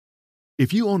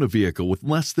If you own a vehicle with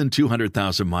less than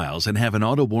 200,000 miles and have an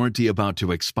auto warranty about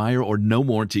to expire or no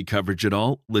warranty coverage at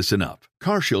all, listen up.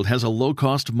 CarShield has a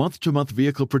low-cost month-to-month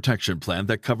vehicle protection plan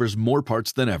that covers more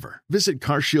parts than ever. Visit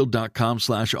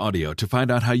carshield.com/audio to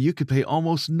find out how you could pay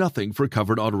almost nothing for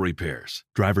covered auto repairs.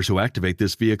 Drivers who activate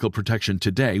this vehicle protection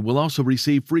today will also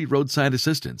receive free roadside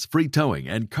assistance, free towing,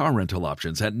 and car rental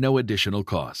options at no additional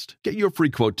cost. Get your free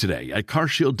quote today at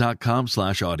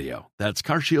carshield.com/audio. That's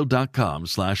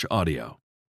carshield.com/audio.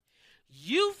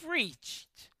 You've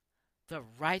reached the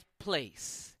right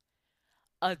place,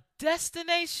 a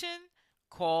destination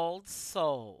called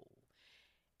soul.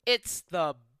 It's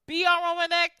the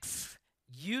BRONX,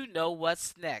 you know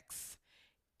what's next.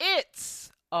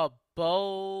 It's a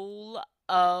bowl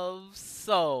of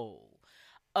soul,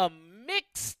 a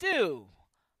mixed stew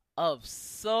of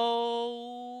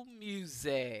soul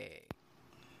music.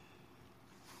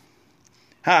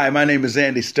 Hi, my name is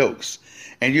Andy Stokes,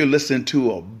 and you're listening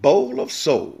to A Bowl of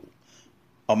Soul,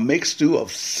 a mixed stew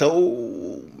of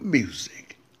soul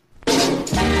music.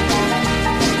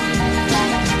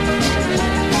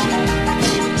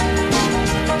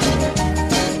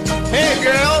 Hey,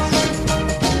 girls.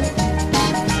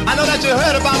 I know that you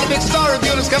heard about the big star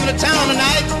review that's coming to town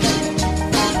tonight.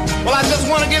 Well, I just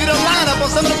want to give you the lineup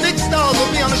of some of the big stars will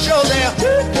be on the show there.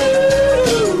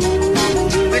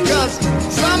 Because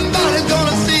somebody's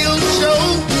gonna steal the show.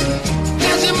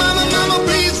 Ask your mama, mama,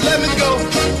 please let me go.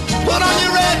 Put on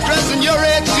your red dress and your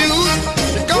red shoes.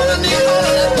 You're gonna need all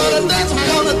of that, but that's what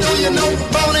we're gonna do, you know.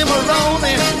 Bonnie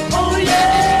Maroney. Oh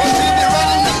yeah. We'll see you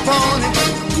riding the pony.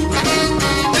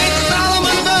 Big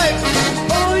Solomon, babe.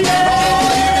 Oh yeah. Oh,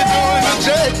 you be doing the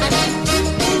trick.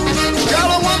 Tell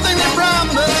her one thing they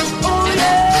promised. Oh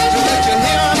yeah. To let you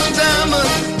hear on the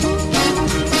timers.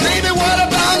 Baby, what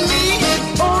about me?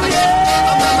 Oh yeah.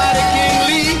 I'm the mighty King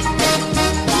Lee.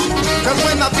 Cause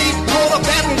when my feet go to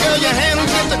patting, girl, your hands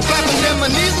get to clapping, then my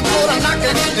knees will go to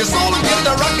knocking, your soul will get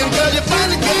to rocking, girl, you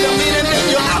finally get the meaning, then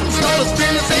you're out and start to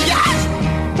scream and say yes.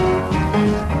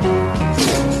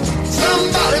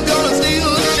 Somebody's gonna steal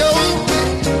the show.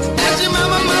 Ask your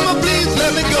mama, mama, please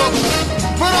let me go.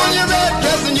 Put on your red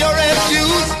dress and your red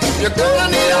shoes. You're gonna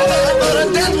need all of that, but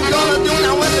that's what we're gonna do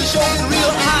now when the show is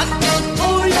real hot.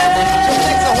 Oh yeah. So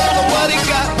takes a hold of what he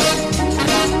got.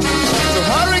 So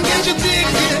hurry and get your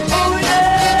ticket. Oh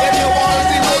yeah. If you wanna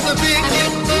see what's the big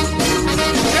hit,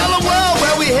 tell the world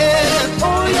where we headed.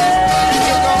 Oh yeah.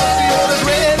 You're gonna see all the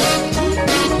red.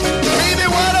 Baby,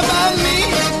 what about me?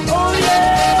 Oh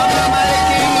yeah. I'm the mighty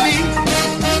King Lee.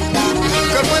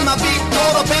 Cause when my feet go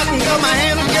to patting, girl, my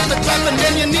hands get to clapping,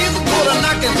 then your knees will go to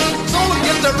knocking. Soul will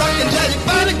get to rocking, till you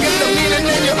finally get the meaning,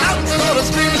 then you're out and start to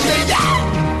scream and say yeah.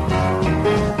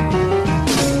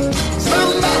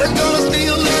 Somebody's gonna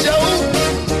steal the show.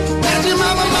 Ask your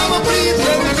mama, mama, please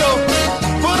let me go.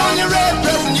 Put on your red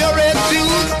dress and your red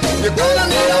shoes. You're gonna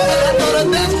need all of that, but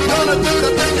that's what we're gonna do.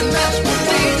 The back and match with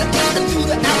to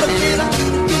the alligator,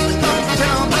 to the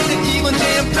uptown, I can even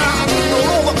jam down. Roll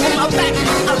over on my back,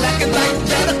 I like it like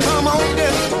that. Come on,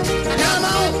 girl, come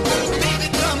on, baby,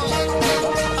 come on.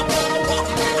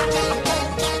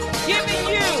 Giving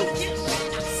you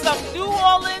some New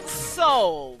Orleans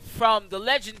soul from the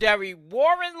legendary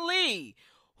Warren Lee,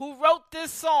 who wrote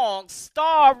this song,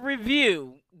 Star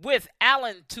Revue, with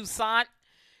Alan Toussaint.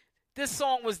 This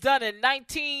song was done in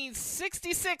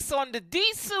 1966 on the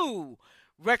D-Sue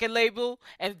record label,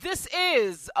 and this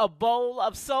is A Bowl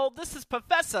of Soul. This is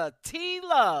Professor T.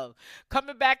 Love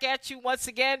coming back at you once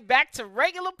again, back to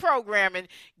regular programming,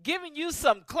 giving you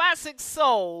some classic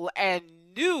soul and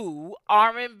new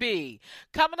R&B.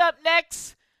 Coming up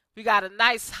next, we got a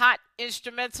nice hot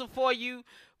instrumental for you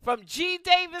from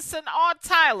G.Davis and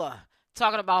R.Tyler,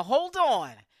 talking about Hold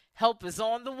On, Help is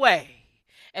on the Way.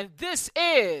 And this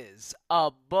is A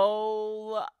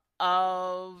Bowl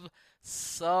of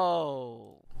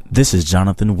Soul. This is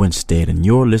Jonathan Winstead, and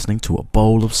you're listening to A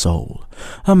Bowl of Soul,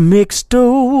 a mixed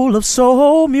bowl of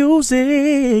soul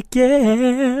music,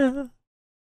 yeah.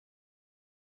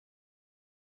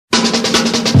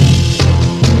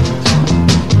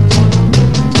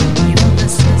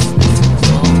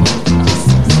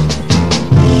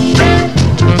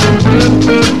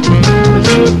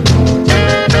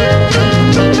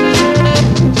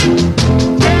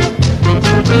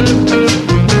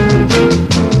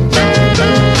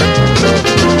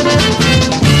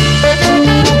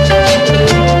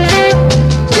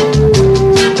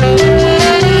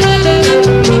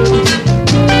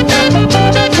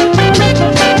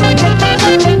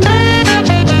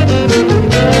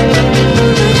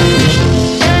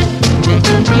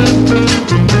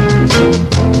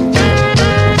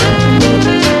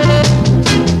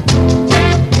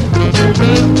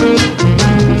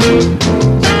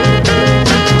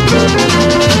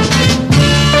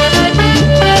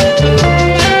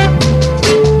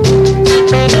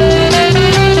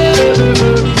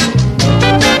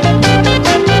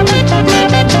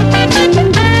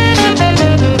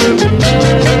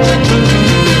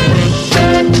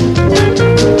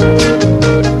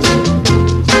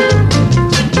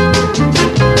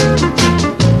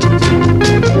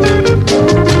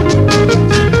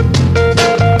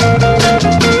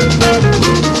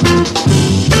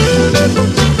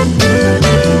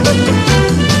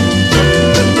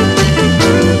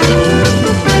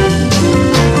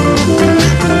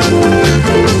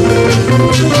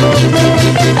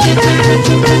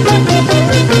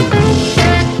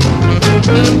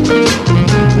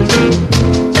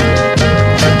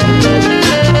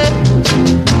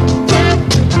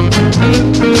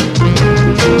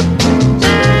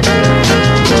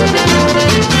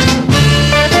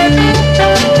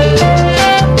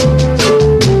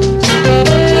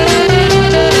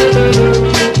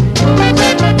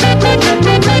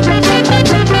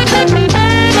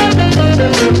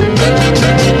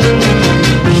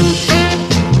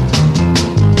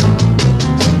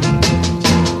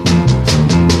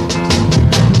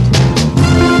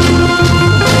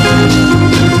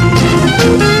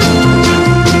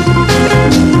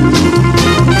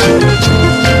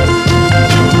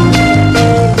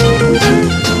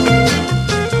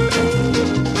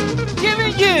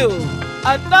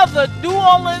 another New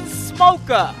Orleans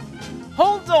smoker.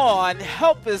 Hold on,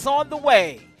 help is on the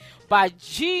way. By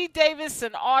G.Davis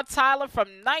and R.Tyler from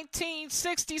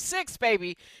 1966,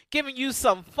 baby. Giving you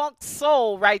some funk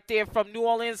soul right there from New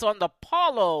Orleans on the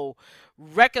Paulo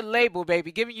record label,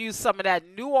 baby. Giving you some of that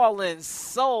New Orleans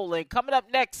soul. And coming up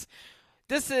next,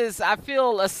 this is, I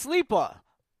feel, a sleeper,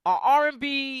 an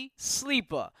R&B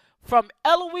sleeper from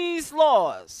Eloise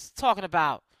Laws, talking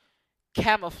about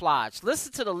Camoflouge.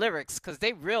 Listen to the lyrics because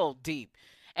they real deep.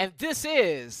 And this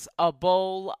is A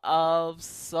Bowl of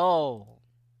Soul.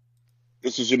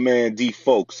 This is your man D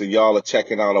Folks, and y'all are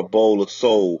checking out A Bowl of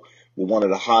Soul with one of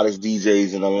the hottest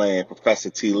DJs in the land, Professor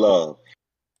T Love.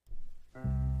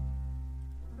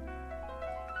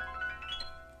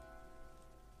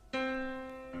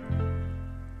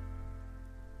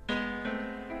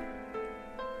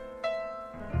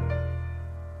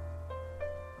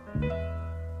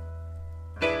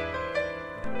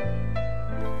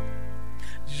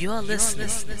 You're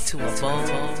listening to A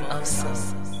Bowl of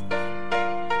Soul.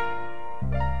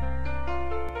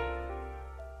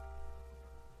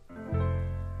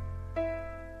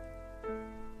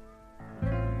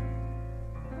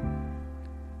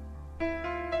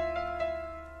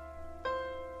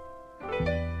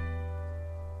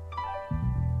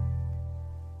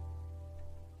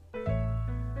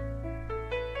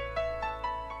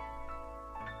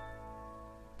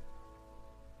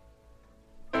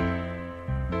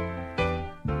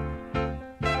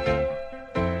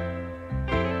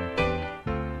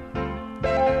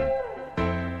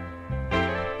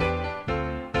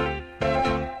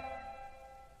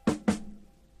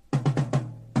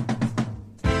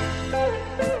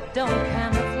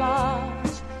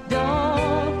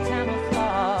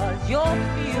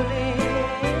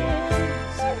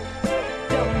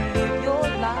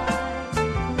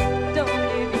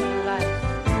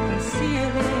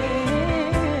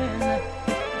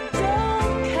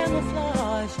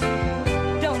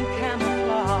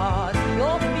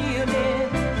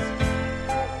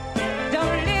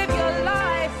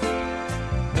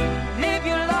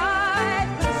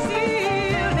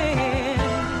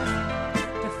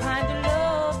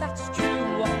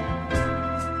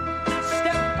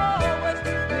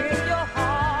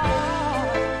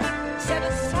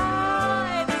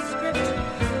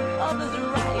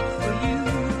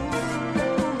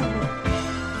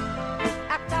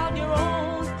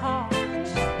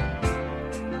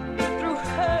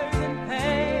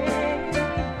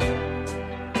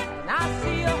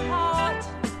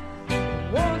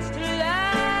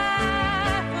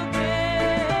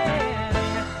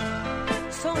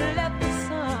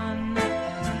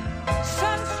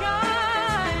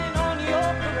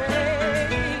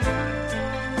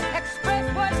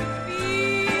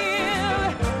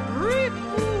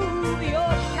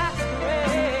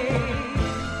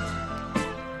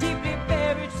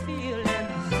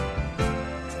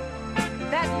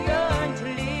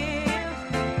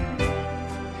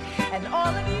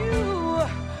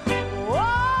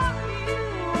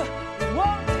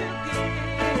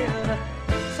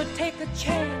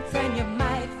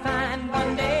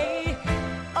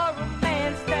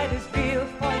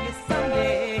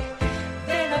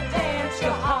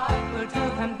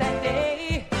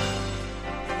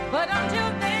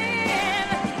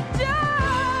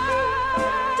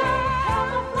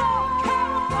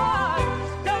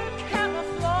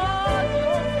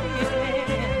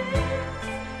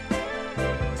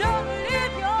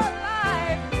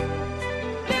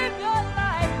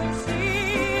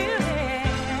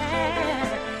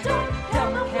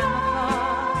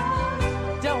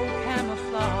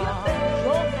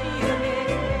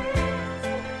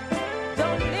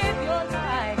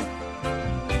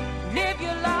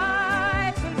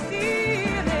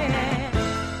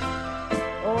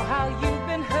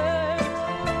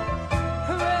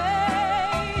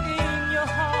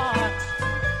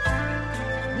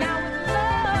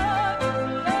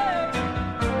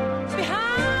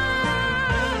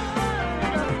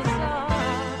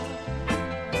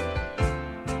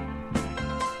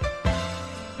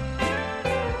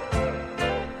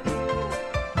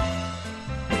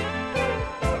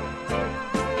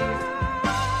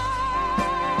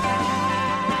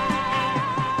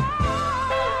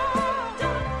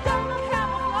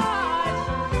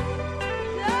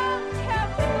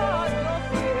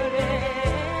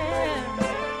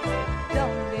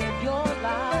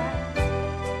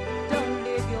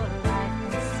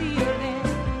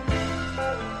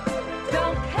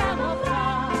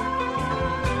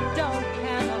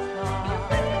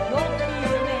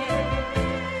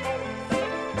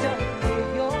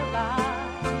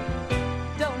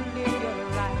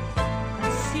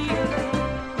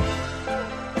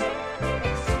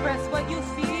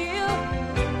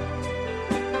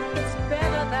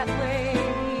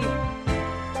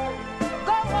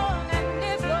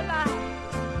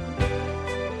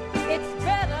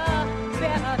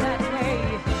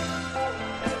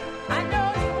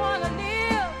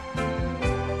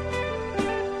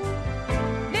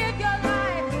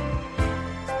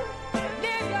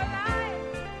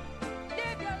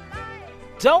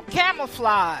 Don't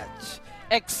camouflage.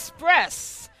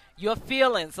 Express your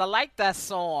feelings. I like that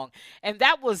song. And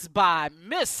that was by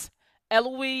Miss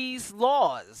Eloise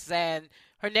Laws. And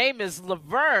her name is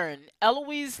Laverne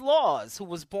Eloise Laws, who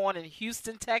was born in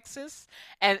Houston, Texas,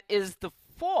 and is the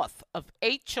fourth of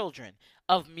 8 children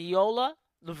of Miola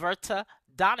Laverta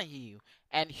Donahue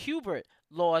and Hubert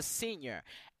Laws Sr.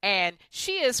 And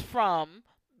she is from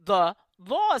the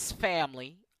Laws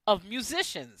family of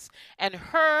musicians. And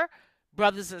her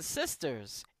brothers and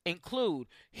sisters include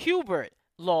Hubert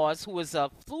Laws, who is a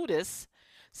flutist,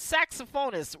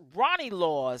 saxophonist Ronnie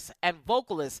Laws, and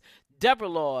vocalist Deborah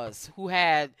Laws, who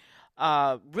had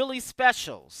something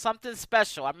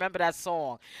special. I remember that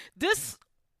song. This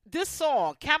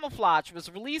song, Camoflouge,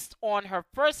 was released on her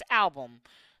first album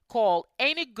called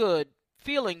Ain't It Good,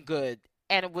 Feeling Good,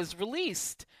 and it was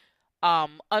released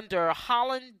under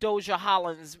Holland Doja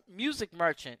Holland's Music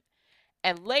Merchant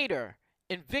and later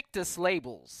Invictus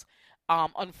labels.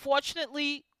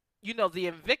 Unfortunately, the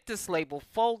Invictus label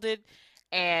folded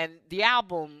and the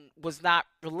album was not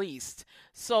released.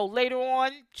 So later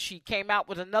on, she came out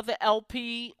with another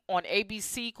LP on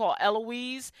ABC called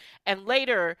Eloise, and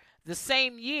later the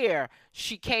same year,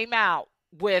 she came out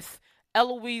with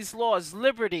Eloise Laws'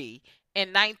 Liberty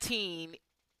in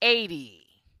 1980.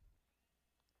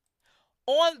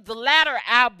 On the latter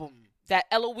album that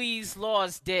Eloise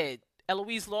Laws did,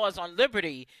 Eloise Laws on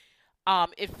Liberty,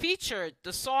 it featured the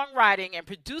songwriting and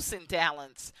producing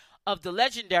talents of the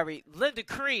legendary Linda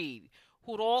Creed,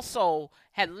 who also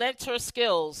had lent her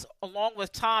skills along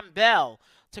with Tom Bell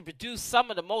to produce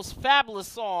some of the most fabulous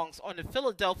songs on the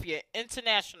Philadelphia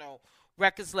International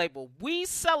Records label. We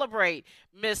celebrate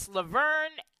Miss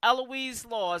Laverne Eloise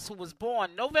Laws, who was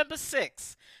born November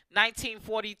 6,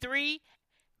 1943.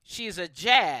 She is a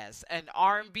jazz and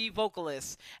R&B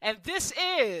vocalist. And this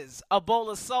is A Bowl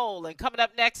of Soul. And coming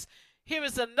up next, here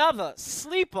is another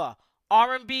sleeper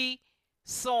R&B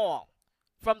song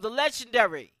from the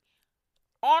legendary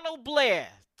Arnold Blair.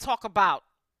 Talk about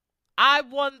I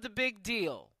Won the Big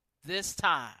Deal this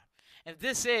time. And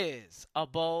this is A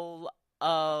Bowl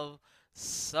of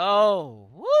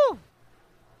Soul. Woo!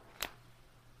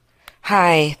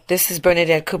 Hi, this is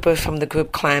Bernadette Cooper from the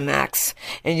group Climax,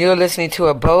 and you're listening to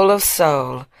A Bowl of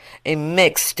Soul, a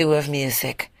mixed stew of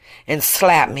music. And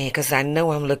slap me, because I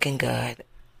know I'm looking good.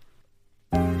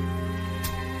 You're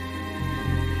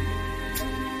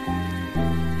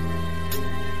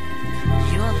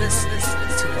listening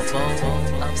to A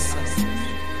Bowl of Soul.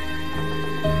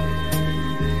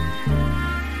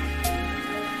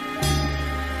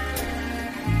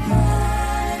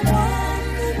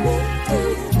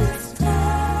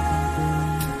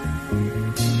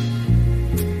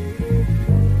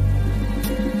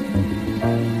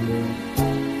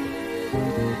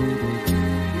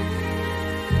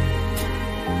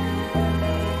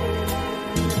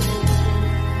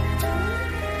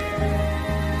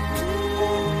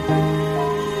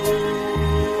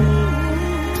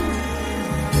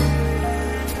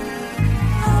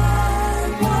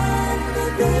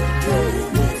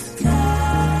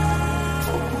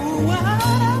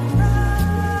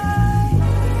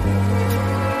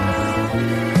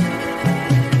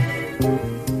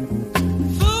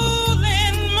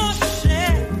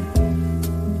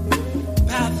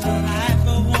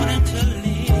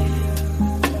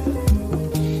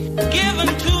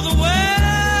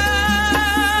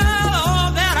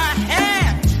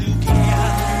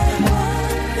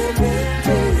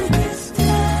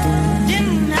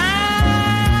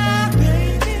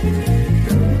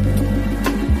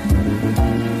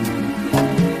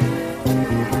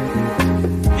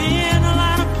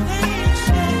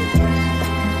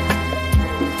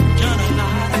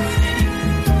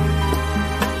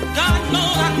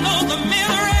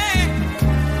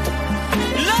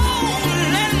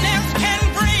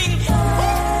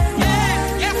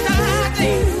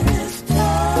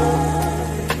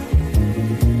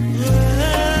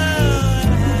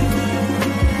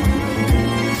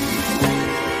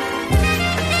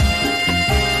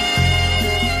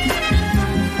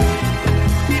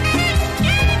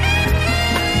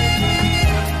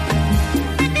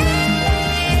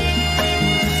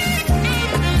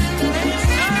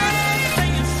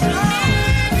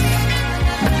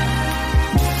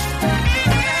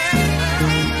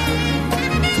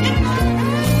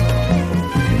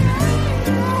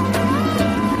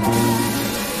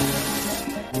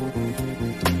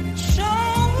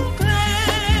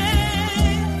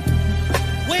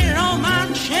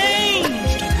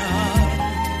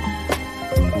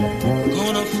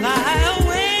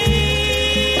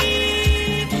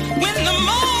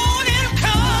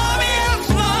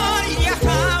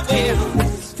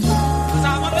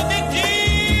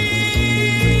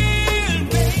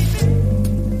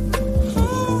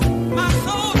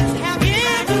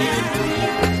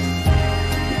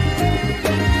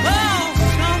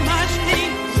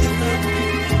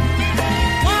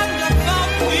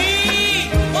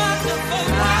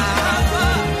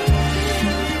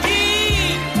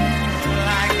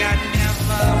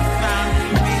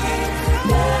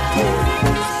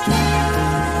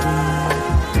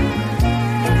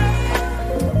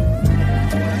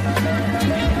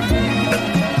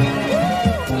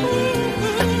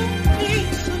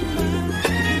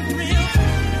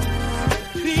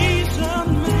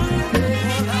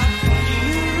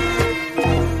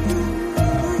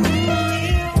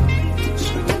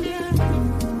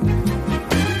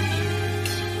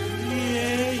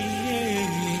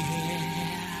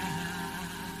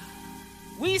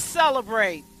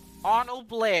 celebrate Arnold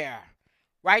Blair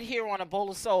right here on A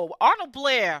Bowl of Soul. Arnold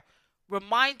Blair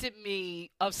reminded me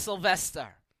of Sylvester.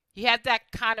 He had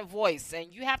that kind of voice,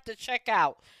 and you have to check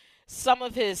out some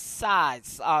of his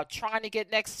sides. Trying to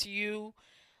Get Next to You,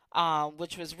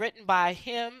 which was written by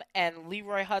him and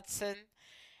Leroy Hudson,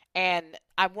 and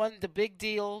I Won the Big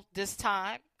Deal This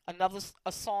Time,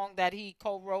 a song that he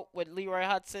co-wrote with Leroy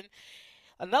Hudson.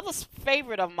 Another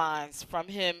favorite of mine from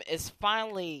him is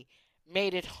Finally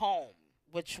Made It Home,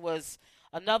 which was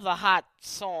another hot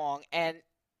song, and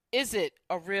Is It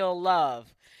a Real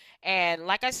Love? And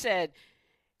like I said,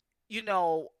 you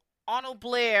know, Arnold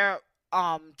Blair,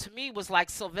 to me, was like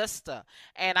Sylvester.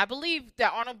 And I believe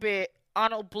that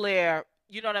Arnold Blair,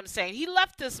 you know what I'm saying, he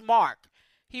left this mark.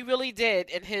 He really did,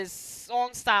 and his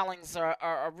song stylings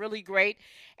are really great.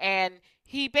 And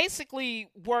he basically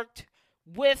worked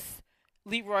with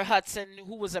Leroy Hudson,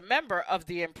 who was a member of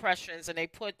the Impressions, and they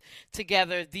put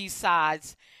together these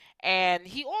sides. And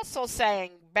he also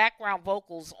sang background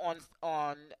vocals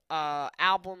on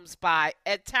albums by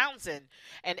Ed Townsend.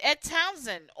 And Ed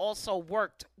Townsend also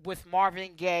worked with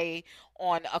Marvin Gaye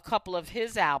on a couple of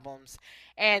his albums.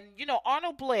 And, you know,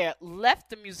 Arnold Blair left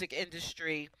the music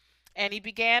industry, and he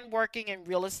began working in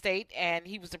real estate, and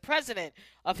he was the president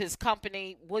of his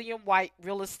company, William White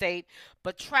Real Estate.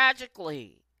 But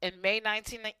tragically, in May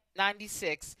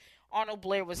 1996, Arnold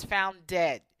Blair was found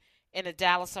dead in a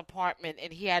Dallas apartment,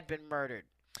 and he had been murdered.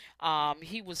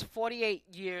 He was 48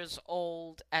 years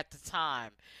old at the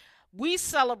time. We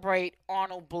celebrate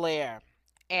Arnold Blair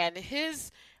and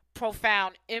his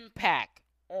profound impact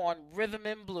on rhythm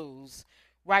and blues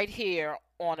right here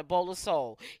on A Bowl of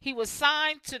Soul. He was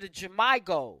signed to the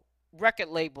Jamigo record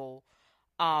label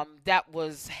that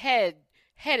was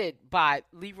headed by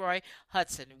Leroy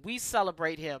Hudson. We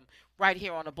celebrate him right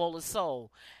here on A Bowl of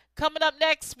Soul. Coming up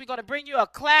next, we're going to bring you a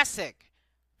classic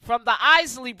from the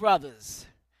Isley brothers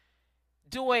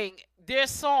doing their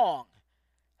song,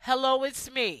 Hello, It's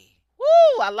Me.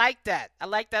 Woo, I like that. I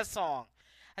like that song.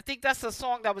 I think that's a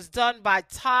song that was done by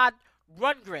Todd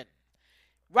Rundgren.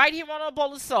 Right here on A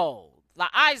Bowl of Soul, the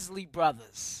Isley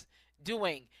brothers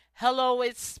doing Hello,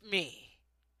 It's Me.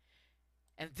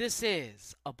 And this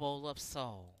is A Bowl of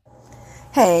Soul.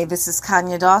 Hey, this is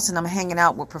Kanya Dawson. I'm hanging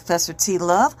out with Professor T.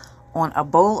 Love on A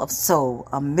Bowl of Soul,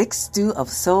 a mixed stew of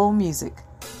soul music.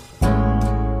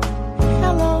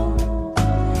 Hello,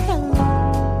 hello,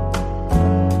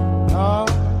 oh,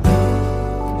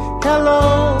 hello,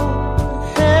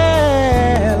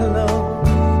 hello,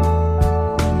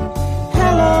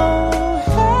 hello,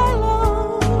 hello,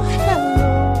 hello,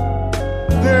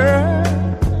 girl,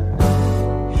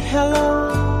 hello,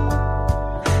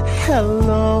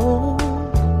 hello,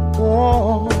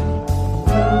 oh.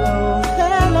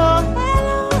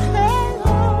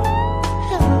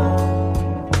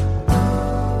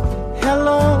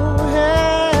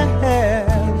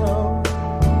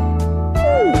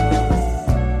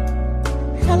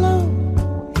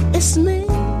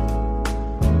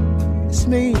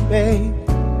 Babe,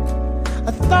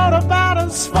 I thought about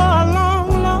us for a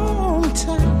long, long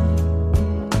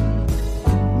time.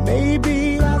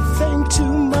 Maybe I think too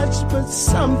much, but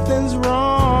something's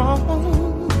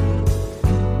wrong.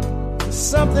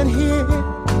 Something here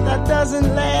that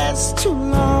doesn't last too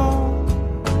long.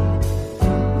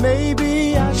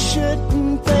 Maybe I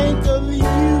shouldn't think of you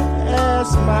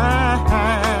as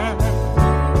mine,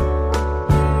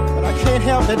 but I can't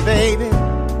help it, baby.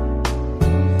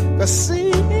 'Cause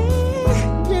seeing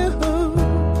you,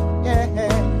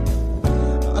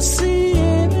 yeah,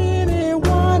 seeing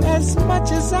anyone as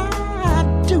much as I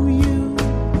do you,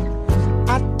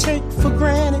 I take for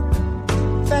granted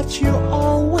that you're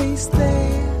always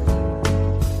there.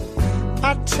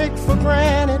 I take for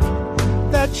granted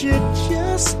that you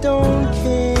just don't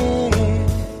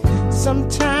care.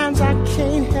 Sometimes I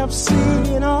can't help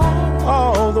seeing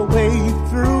all the way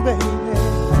through, baby.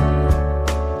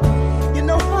 You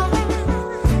know why?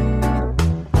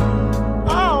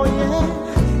 Oh yeah,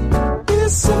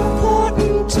 it's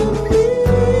important to me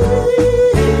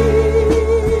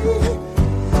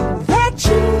that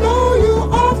you know you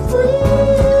are free.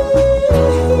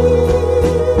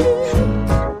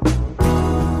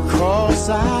 'Cause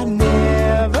I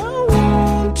never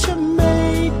want to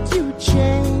make you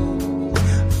change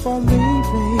for me,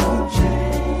 baby.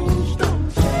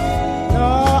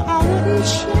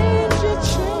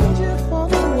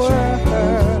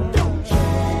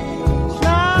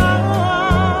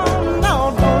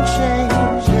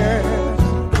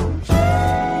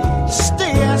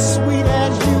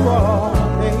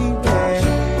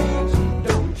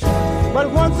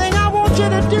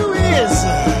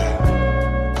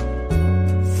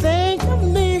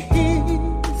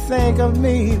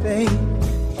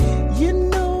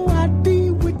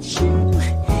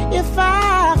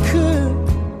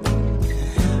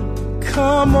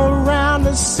 come around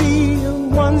to see you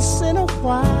once in a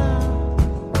while.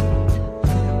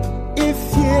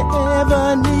 If you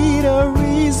ever need a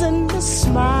reason to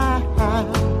smile,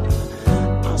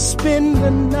 I'll spend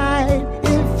the night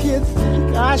if you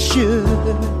think I should.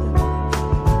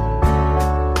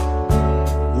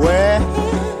 Well,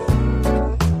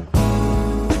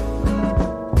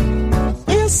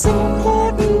 it's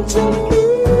important to me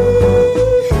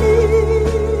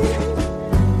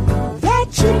that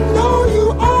you know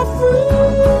you are free.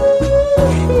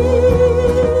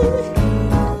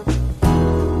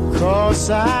 'Cause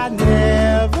I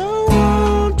never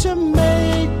want to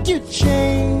make you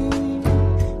change.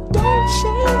 Don't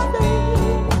change,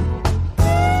 baby.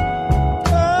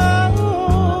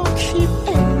 Oh, keep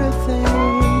everything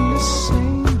the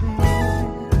same, baby.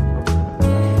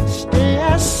 Stay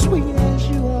as sweet as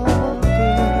you are,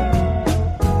 girl.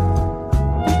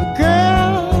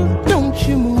 Girl, don't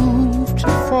you move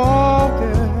too far,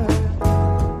 girl.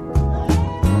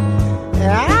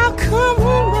 I'll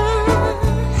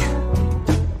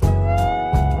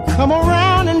come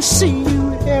around and see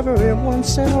you every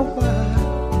once in a while.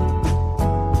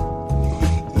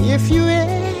 If you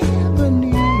ever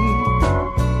need,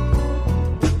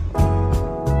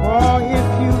 or if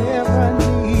you ever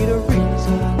need a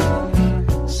reason,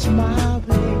 smile,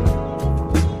 baby.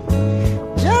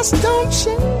 Just don't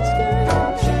change, girl.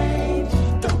 Don't change,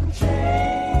 don't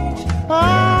change. Oh,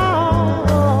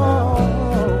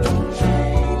 don't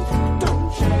change, don't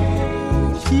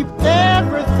change. Keep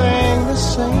everything the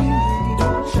same.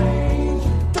 Don't change,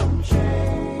 don't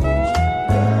change.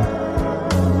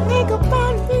 Think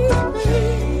about me, baby.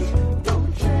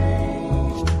 Don't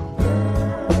change.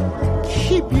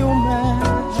 Keep your mind.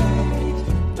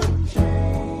 Don't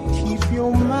change. Keep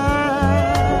your mind.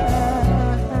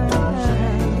 Don't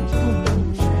change.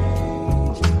 Don't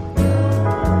change, baby.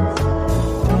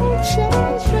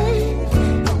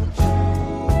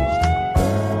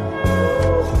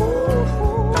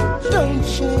 Don't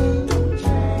change.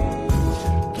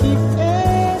 Keep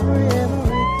everything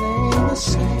the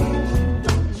same.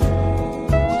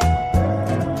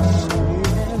 Stay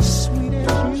as sweet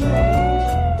as you are.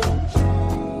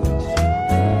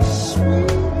 Sweet.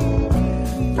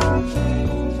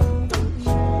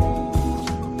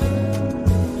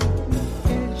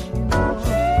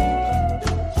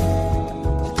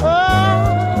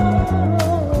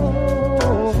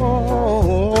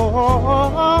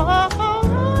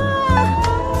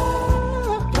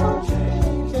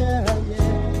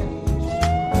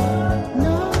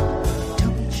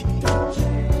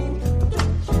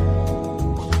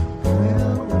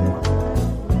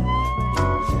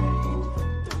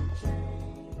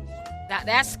 Now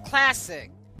that's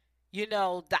classic. You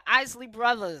know, the Isley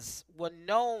brothers were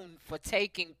known for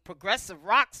taking progressive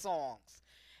rock songs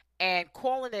and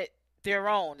calling it their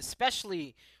own,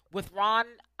 especially with Ron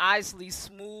Isley's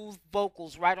smooth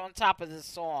vocals right on top of the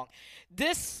song.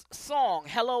 This song,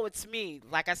 Hello, It's Me,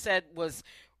 like I said, was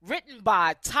written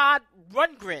by Todd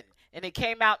Rundgren, and it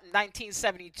came out in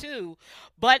 1972,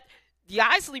 but the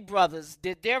Isley brothers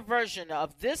did their version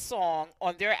of this song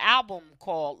on their album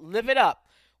called Live It Up,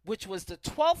 which was the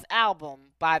 12th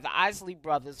album by the Isley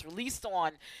brothers, released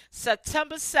on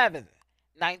September 7th,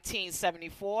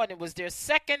 1974, and it was their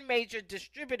second major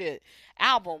distributed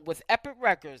album with Epic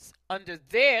Records under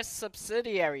their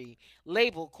subsidiary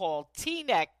label called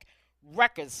T-Neck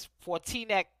Records for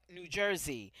Teaneck, New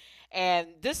Jersey.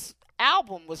 And this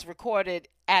album was recorded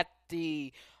at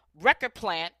the record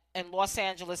plant in Los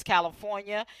Angeles,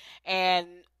 California.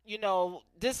 And, you know,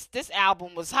 this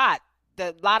album was hot.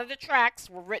 A lot of the tracks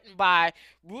were written by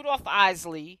Rudolph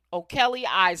Isley, O'Kelly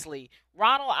Isley,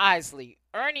 Ronald Isley,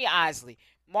 Ernie Isley,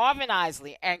 Marvin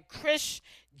Isley, and Chris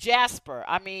Jasper.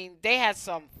 I mean, they had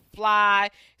some fly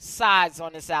sides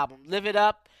on this album. Live It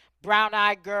Up, Brown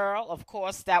Eyed Girl, of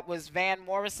course, that was Van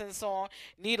Morrison's song.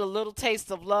 Need a Little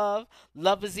Taste of Love,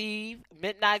 Lover's Eve,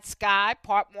 Midnight Sky,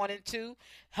 Part 1 and 2,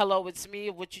 Hello, It's Me,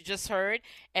 what you just heard,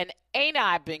 and Ain't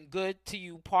I Been Good to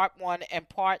You, Part 1 and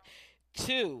Part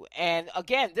 2. And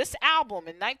again, this album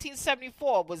in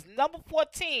 1974 was number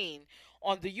 14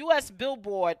 on the U.S.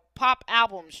 Billboard Pop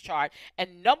Albums chart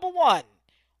and number 1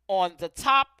 on the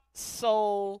Top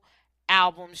Soul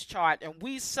Albums chart. And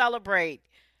we celebrate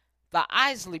the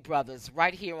Isley brothers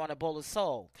right here on A Bowl of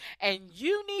Soul. And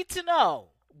you need to know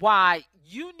why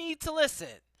you need to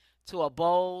listen to A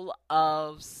Bowl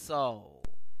of Soul.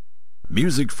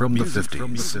 Music from the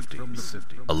 50s.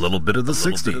 A little bit of the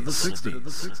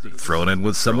 60s. Thrown in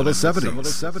with some of the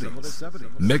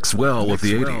 70s. Mix well with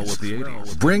the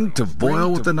 80s. Bring to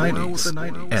boil with the 90s.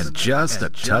 And just a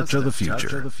touch of the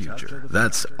future.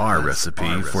 That's our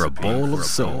recipe for a bowl of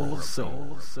soul.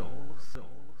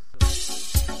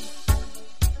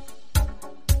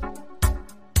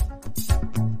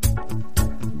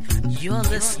 You're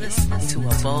listening to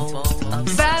a bowl of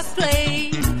fast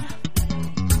play.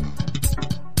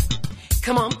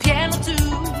 Come on, piano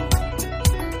too.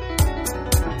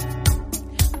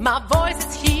 My voice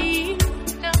is here.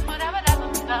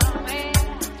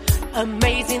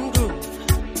 Amazing groove.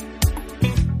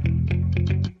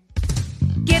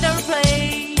 Guitar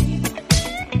play.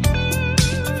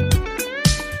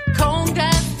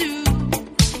 Congas too.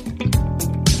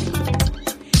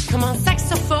 Come on,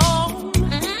 saxophone.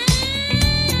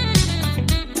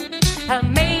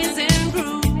 Amazing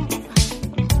groove.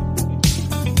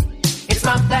 It's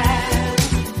my band,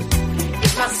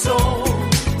 it's my soul,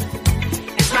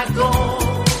 it's my goal.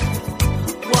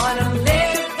 What I'm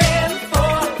living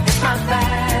for. It's my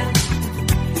band,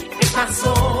 it's my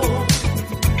soul.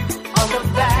 All the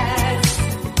best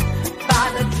by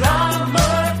the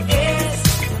drummer is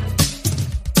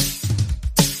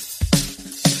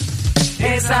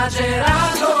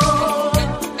Esagerato.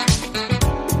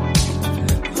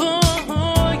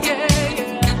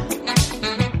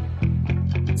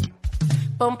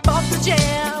 Bump up the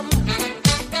jam.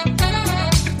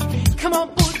 Come on,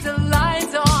 put the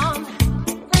lights on.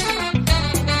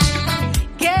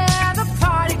 Get the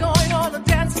party going on the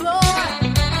dance floor.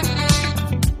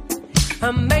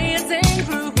 Amazing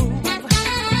groove.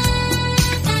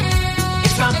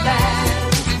 It's my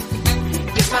band.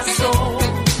 It's my soul.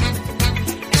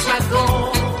 It's my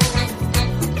goal.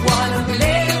 What I'm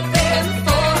living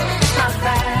for. It's my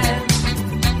band.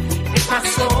 It's my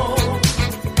soul.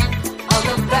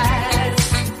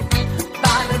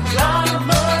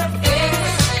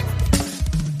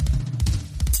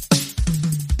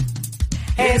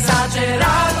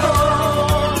 Esagerato.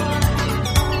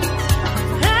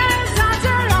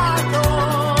 Esagerato.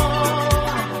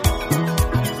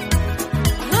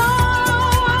 Oh,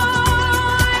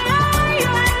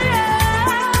 yeah.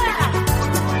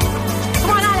 Come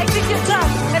on, Alex, pick your drum.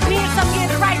 Let me hear some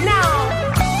music right now.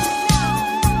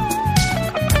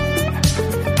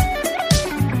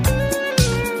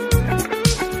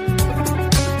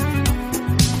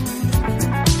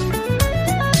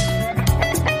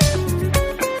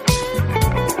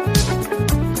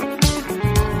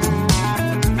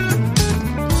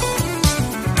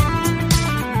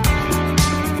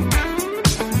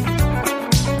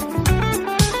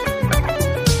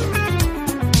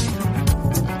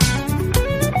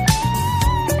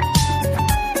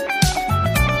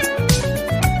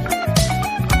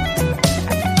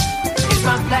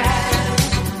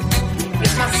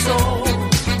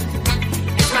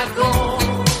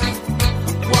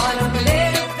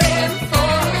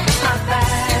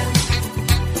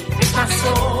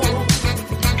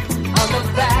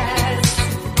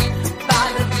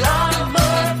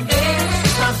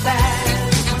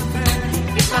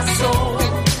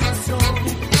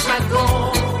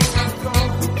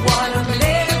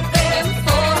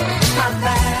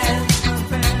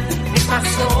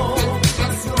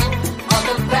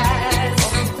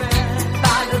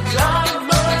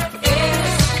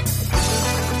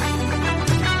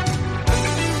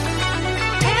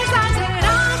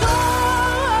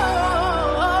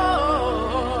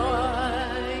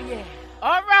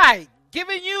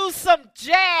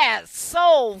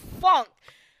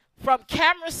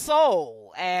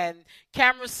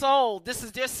 This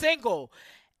is their single,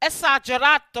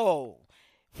 Esagerato,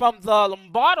 from the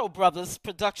Lombardo Brothers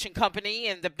production company,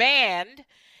 and the band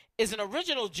is an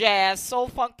original jazz soul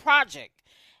funk project.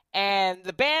 And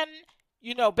the band,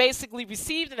 basically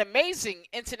received an amazing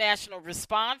international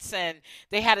response, and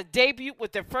they had a debut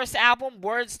with their first album,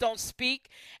 Words Don't Speak,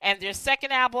 and their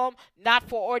second album, Not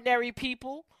for Ordinary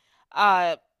People.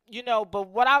 But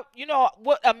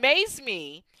what amazed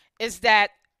me is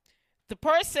that the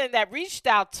person that reached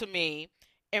out to me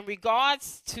in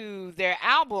regards to their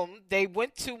album, they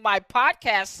went to my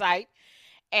podcast site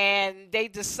and they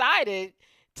decided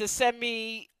to send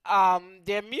me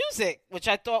their music, which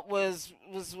I thought was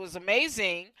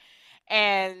amazing.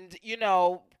 And,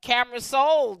 Camera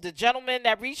Soul, the gentleman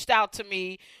that reached out to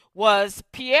me was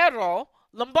Piero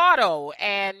Lombardo.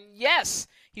 And yes,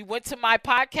 he went to my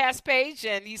podcast page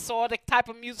and he saw the type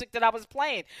of music that I was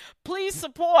playing. Please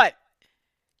support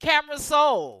Camera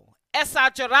Soul,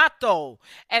 Esagerato,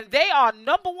 and they are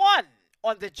 #1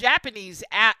 on the Japanese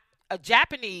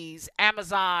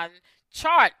Amazon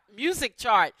music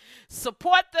chart.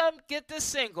 Support them. Get this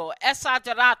single,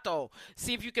 Esagerato.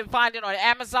 See if you can find it on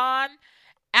Amazon,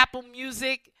 Apple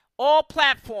Music, all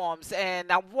platforms.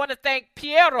 And I want to thank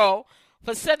Piero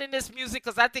for sending this music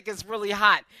because I think it's really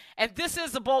hot. And this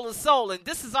is A Bowl of Soul, and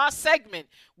this is our segment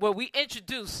where we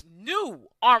introduce new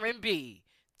R&B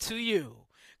to you.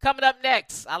 Coming up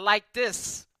next, I like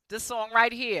this song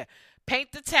right here,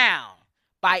 Paint the Town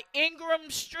by Ingram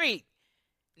Street,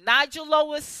 Nigel,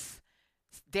 Lowis,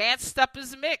 Dance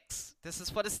Steppers Mix. This is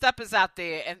for the steppers out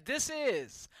there, and this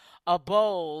is A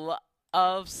Bowl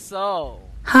of Soul.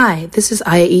 Hi, this is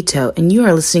Aya Ito, and you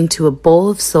are listening to A Bowl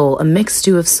of Soul, a mixed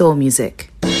stew of soul music.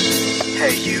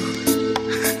 Hey, you.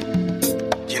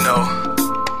 You know,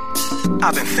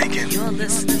 I've been thinking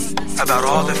about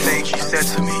all the things you said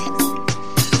to me,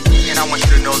 and I want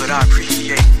you to know that I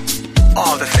appreciate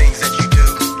all the things that you do.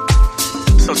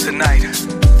 So tonight,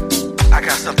 I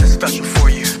got something special for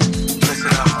you. Listen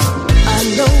up. I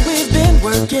know we've been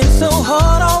working so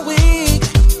hard all week.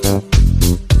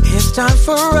 It's time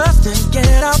for us to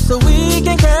get out so we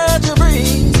can catch a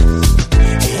breeze.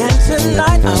 And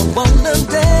tonight I wanna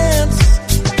dance.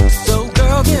 So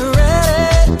girl, get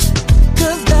ready,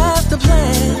 'cause that's the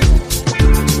plan.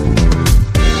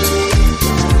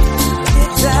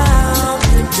 Get down,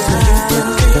 get down. You can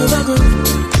feel the groove.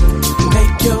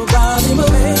 Make your body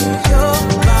move, make your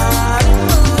body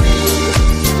move.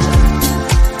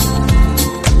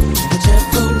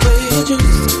 Whichever way you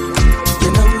choose, you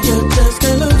know you just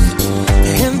can't lose.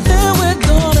 And then we're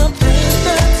gonna paint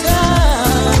the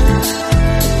town.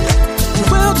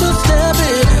 We'll two-step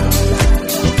it.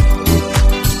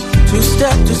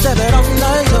 Two-step it all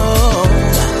night long.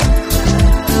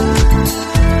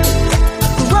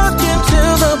 Rockin'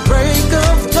 till the break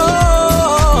of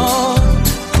dawn.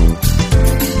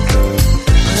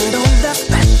 Put on that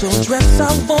special dress I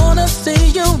wanna see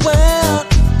you wear.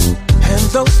 And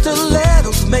those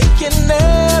stilettos making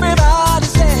everybody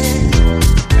stand.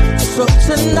 So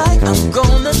tonight I'm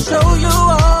gonna show you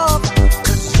off,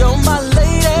 'cause you're my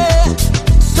lady,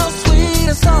 so sweet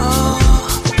and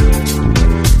soft.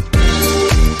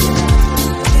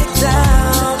 Get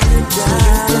down, get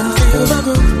down. You can feel the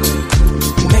groove.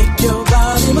 Make your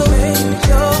body move, make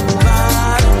your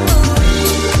body move.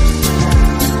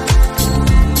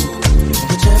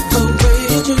 Whichever way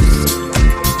you choose,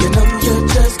 you know you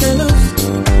just can't lose.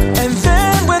 And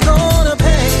then we're gonna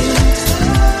paint.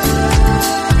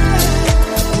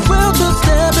 We'll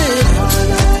two-step it.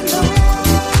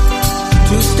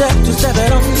 Two-step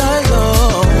it all night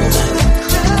long.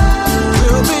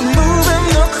 We'll be moving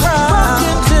the crowd.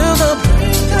 Rockin' till the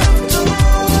break of dawn.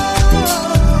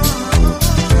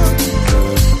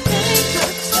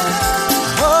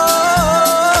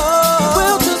 Oh,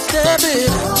 we'll two-step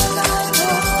it.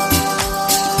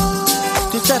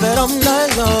 Two-step it all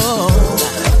night long.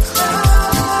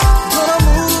 Gonna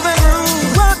move and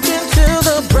groove. Rockin' till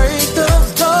the break of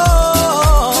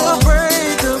dawn. The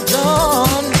break of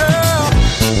dawn, girl.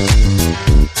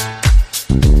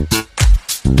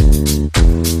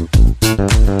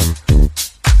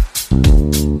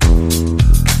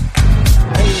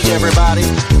 Hey everybody,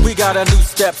 we got a new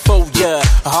step for ya.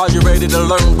 Are you ready to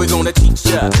learn? We're gonna teach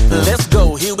ya. Let's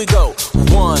go, here we go.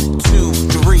 1, 2,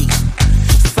 3.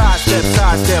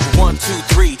 Side step, 1, 2,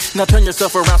 3. Now turn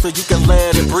yourself around so you can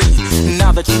let it breathe.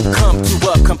 Now that you come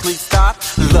to a complete stop,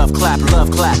 love clap,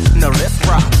 now let's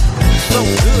rock. So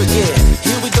good, yeah,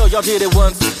 here we go, y'all did it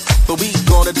once, but we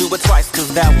gonna do it twice, 'cause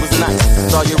that was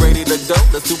nice. Are you ready to go?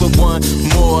 Let's do it one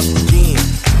more again.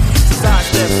 Side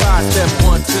step,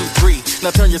 1, 2, 3.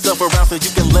 Now turn yourself around so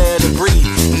you can let it breathe.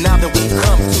 Now that we've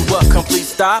come to a complete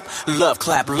stop, love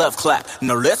clap,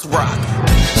 now let's rock.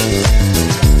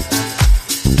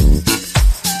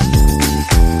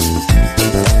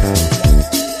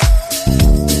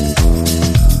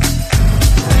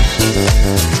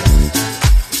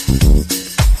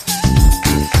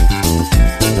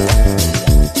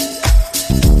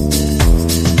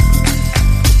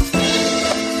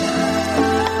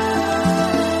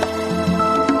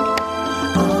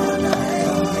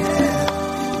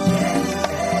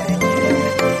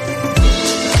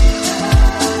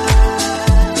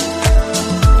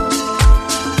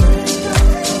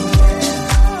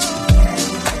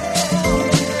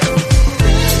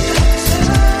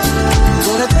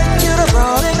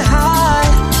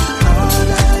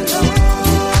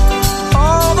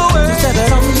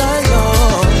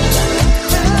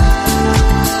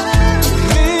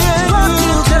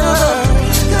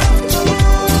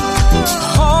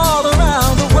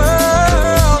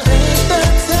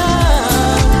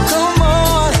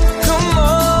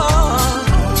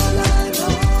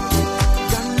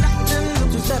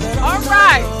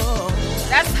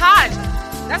 hot.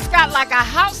 That's got like a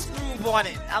house groove on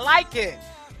it. I like it.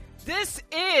 This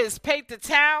is Paint the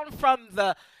Town from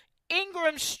the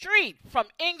Ingram Street. From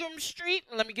Ingram Street,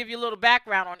 let me give you a little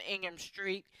background on Ingram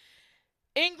Street.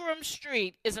 Ingram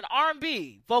Street is an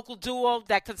R&B vocal duo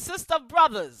that consists of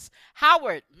brothers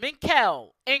Howard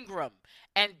Minkel Ingram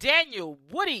and Daniel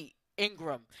Woody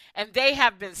Ingram, and they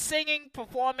have been singing,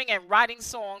 performing, and writing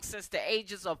songs since the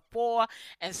ages of 4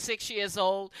 and 6 years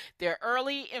old. Their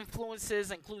early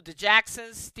influences include the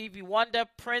Jacksons, Stevie Wonder,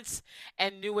 Prince,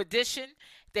 and New Edition.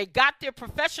 They got their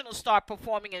professional start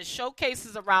performing in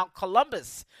showcases around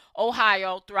Columbus,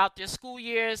 Ohio throughout their school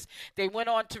years. They went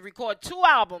on to record 2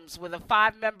 albums with a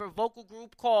 5-member vocal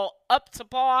group called Up to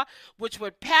Par, which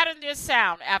would pattern their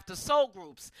sound after soul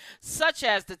groups such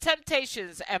as The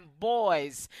Temptations and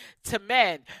Boys to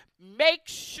Men. Make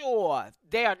sure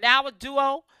they are now a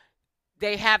duo.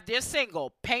 They have their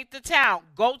single, Paint the Town.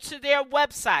 Go to their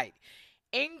website,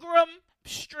 Ingram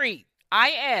Street,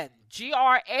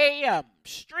 INGRAM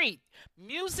Street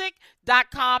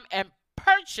music.com, and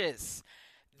purchase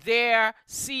their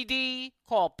CD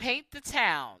called Paint the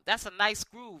Town. That's a nice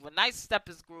groove, a nice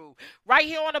steppers groove. Right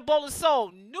here on A Bowl of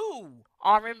Soul, new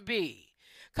R&B.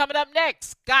 Coming up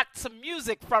next, got some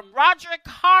music from Roderick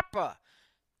Harper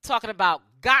talking about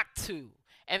Got To.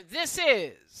 And this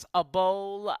is A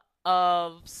Bowl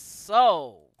of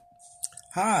Soul.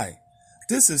 Hi,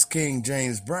 this is King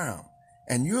James Brown,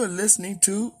 and you're listening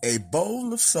to A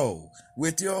Bowl of Soul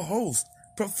with your host,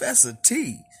 Professor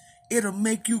T. It'll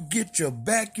make you get your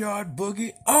backyard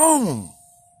boogie on.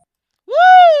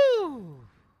 Woo!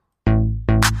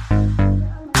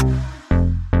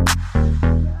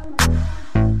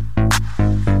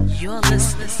 You're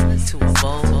listening to A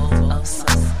Bowl of Soul.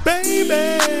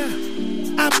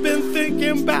 Baby, I've been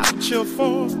thinking about you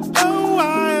for a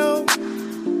while,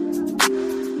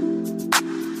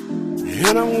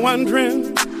 and I'm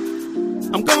wondering,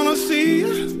 I'm gonna see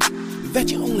that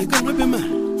you're only gonna be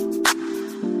mine.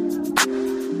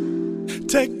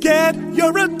 To get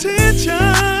your attention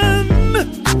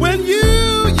when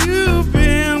you've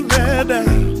been let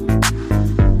down.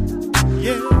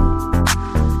 Yeah.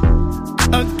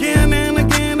 Again and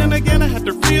again and again, I had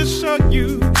to reassure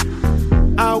you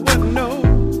I wasn't no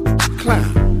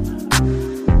clown.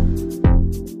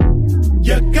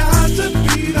 You got to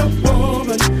be the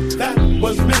woman that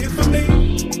was made for me.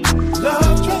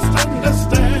 Love, trust,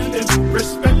 understanding,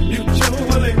 respect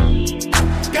mutually.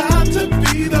 Got to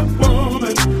be the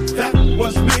woman that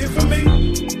was made for me.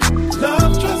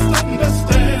 Love, trust,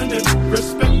 understanding,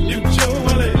 respect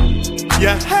mutually. You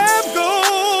have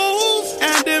goals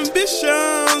and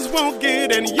ambitions won't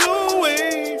get in your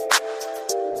way.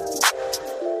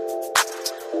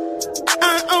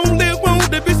 I only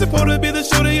want to be supposed to be the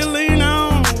shoulder you lean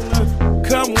on.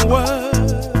 Come what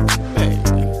may.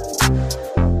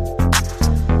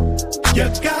 You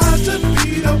got to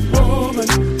be the woman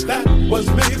that was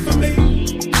made for me.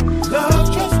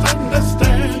 Love, trust,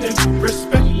 understanding,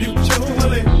 respect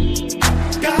mutually.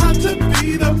 Got to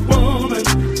be the woman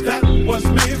that was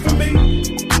made for me.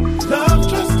 Love,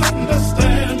 trust,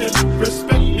 understanding,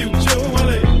 respect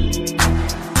mutually.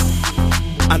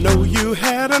 I know you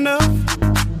had enough.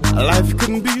 Life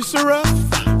couldn't be so rough.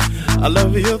 I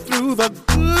love you through the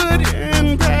good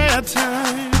and bad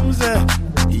times.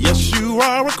 Yes, you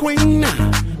are a queen.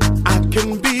 I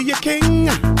can be your king.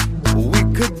 We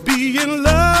could be in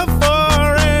love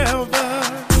forever.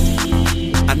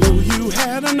 I know you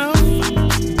had enough.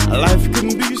 Life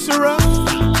couldn't be so rough.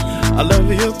 I love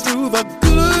you through the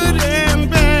good and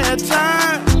bad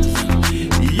times.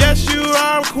 Yes, you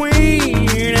are a queen,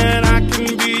 and I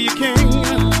can be your king.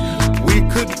 We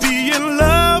could be in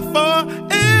love forever.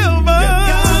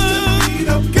 You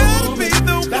gotta be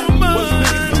the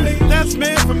woman that's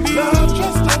made for me. Love,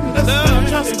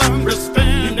 trust,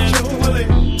 understanding.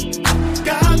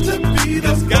 Got to be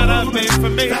the woman made for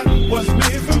me. That was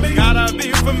made for me. Gotta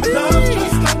be for me. Love,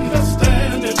 trust,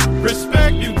 understanding,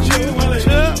 respect mutually.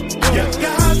 You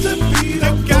got to be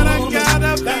the woman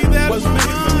that was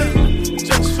made for me.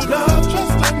 Just love,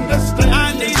 trust, understanding. I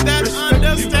need that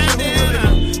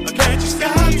understanding. Can't you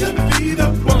got to be the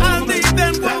woman? I need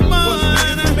that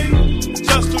woman.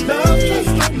 Just to love,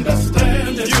 trust,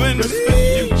 understanding. You and respect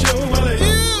mutually.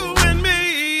 You and me.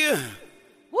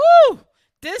 Woo!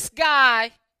 This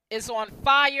guy is on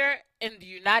fire in the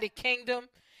United Kingdom.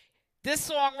 This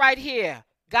song right here,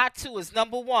 Got To, is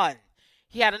number 1.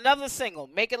 He had another single,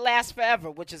 Make It Last Forever,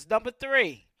 which is number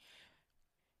 3.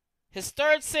 His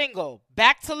third single,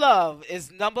 Back to Love,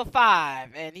 is number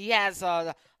 5. And he has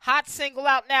a hot single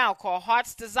out now called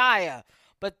Heart's Desire.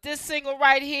 But this single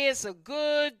right here is a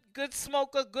good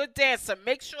smoker, good dancer.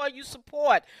 Make sure you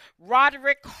support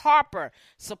Roderick Harper.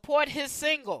 Support his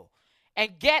single.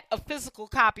 And get a physical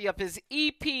copy of his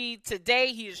EP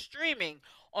today. He is streaming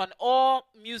on all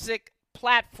music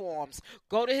platforms.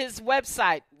 Go to his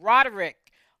website,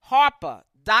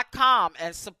 RoderickHarper.com,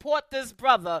 and support this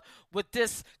brother with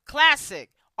this classic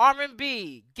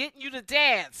R&B, getting you to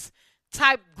dance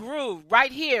type groove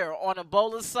right here on A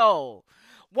Bowl of Soul.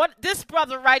 This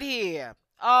brother right here,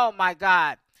 oh my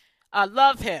God, I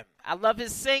love him. I love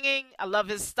his singing. I love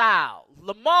his style.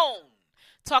 Lamone,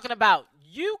 talking about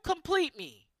You Complete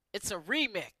Me. It's a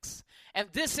remix. And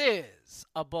this is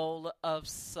A Bowl of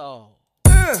Soul.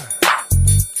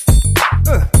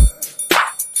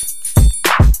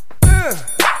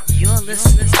 You're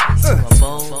listening to A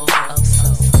Bowl of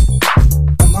Soul.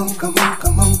 Come on, come on,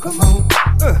 come on, come on.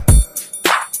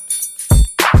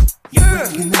 You're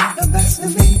bringing out the best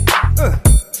of me.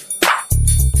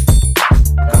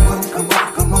 Come on, come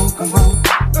on, come on, come on.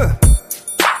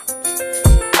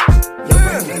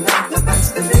 You're bringing out the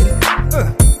best of me.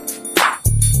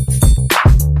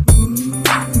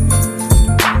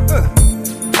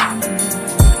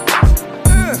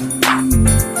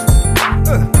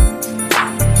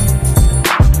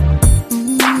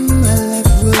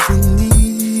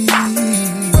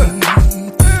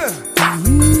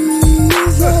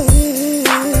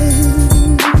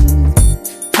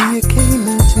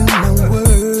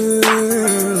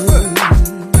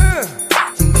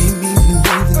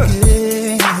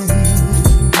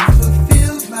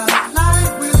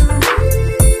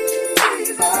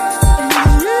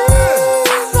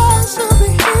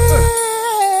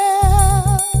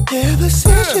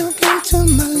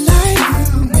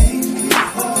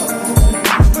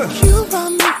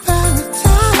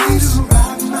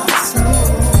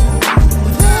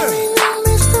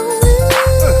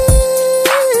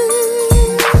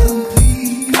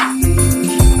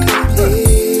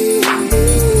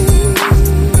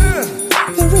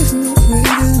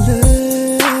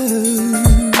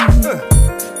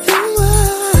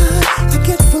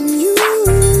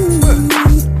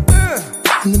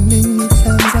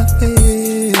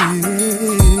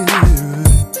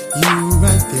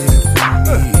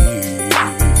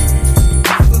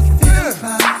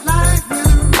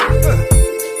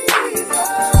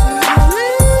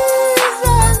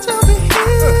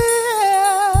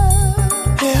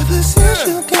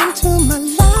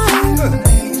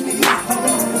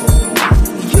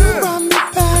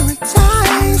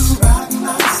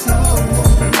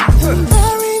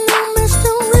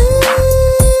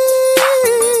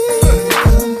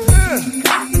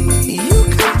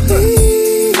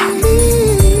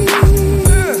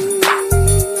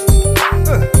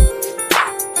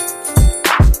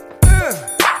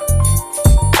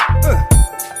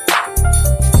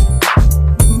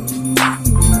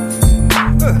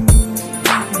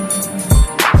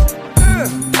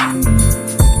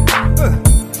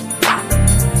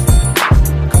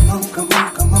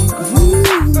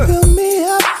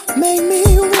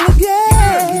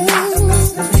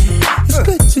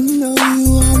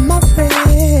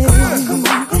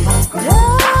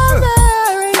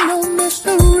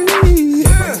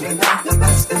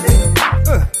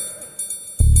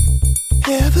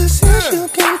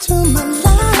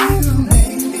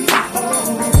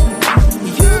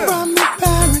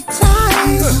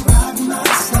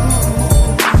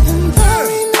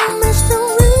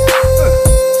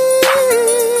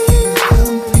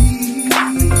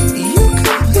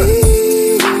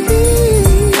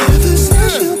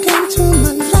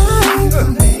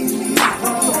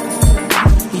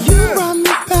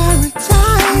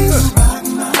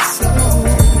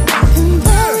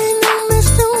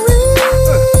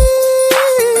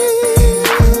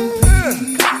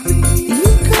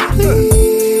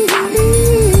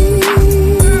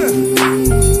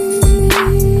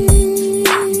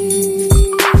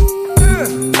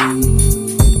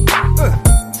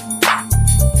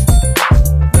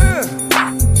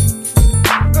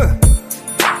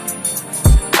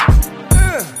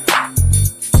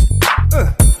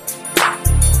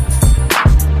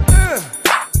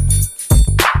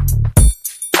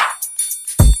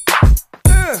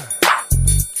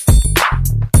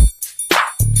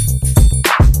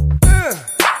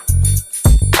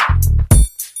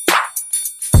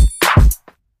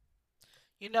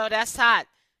 That's hot.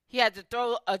 He had to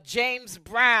throw a James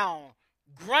Brown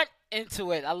grunt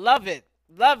into it. I love it.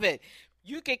 Love it.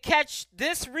 You can catch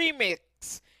this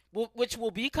remix, which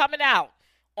will be coming out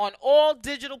on all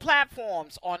digital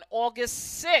platforms on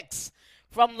August 6th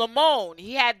from Lamone.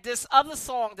 He had this other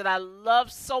song that I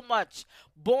love so much,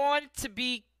 Born to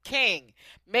Be King,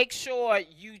 make sure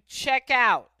you check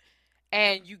out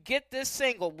and you get this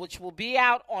single, which will be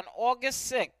out on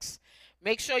August 6th.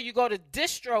 Make sure you go to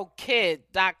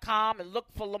distrokid.com and look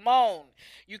for Lamone.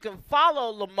 You can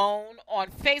follow Lamone on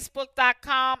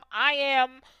facebook.com. I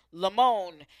am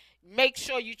Lamone. Make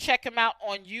sure you check him out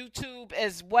on YouTube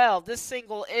as well. This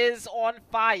single is on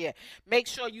fire. Make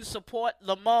sure you support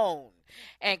Lamone.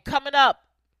 And coming up,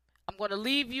 I'm going to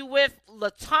leave you with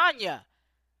Latanya,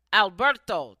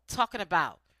 Alberto, talking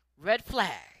about red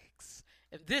flags.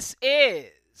 And this is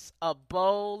A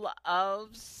Bowl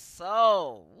of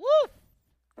Soul. Woo!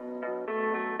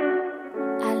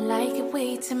 I like it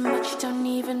way too much, don't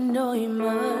even know you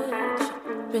much.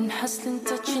 Been hustling,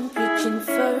 touching, reaching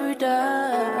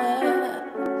further.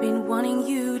 Been wanting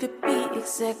you to be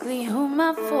exactly who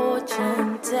my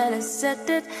fortune teller said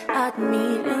that I'd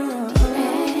meet in the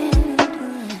end.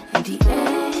 In the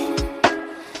end,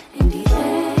 in the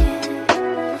end,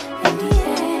 in the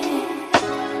end.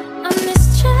 I'm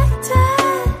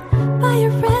distracted by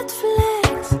your red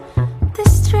flags.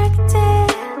 Distracted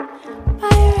by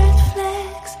your red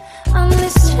flags. I'm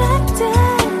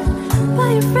distracted by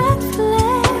your red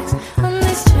flags. I'm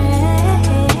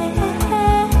distracted.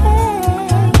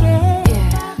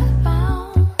 Yeah.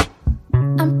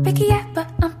 I'm picky, yeah, but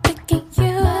I'm picking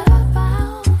you.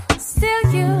 Still,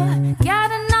 you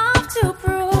got enough to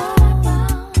prove.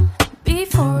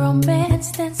 Before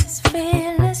romance dances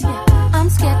fearless, yeah. I'm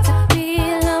scared to be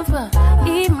a lover,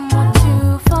 even want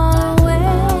to fall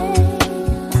away.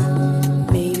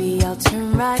 Maybe I'll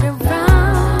turn right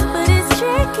around, but it's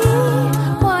tricky.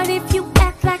 What if you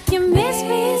act like you miss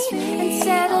me and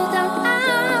settle down?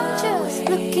 I'm just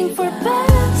looking for a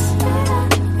balance.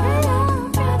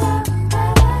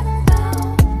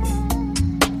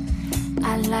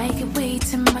 I like it way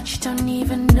too much, don't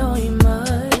even know you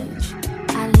much.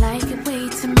 I like it way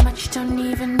too much, don't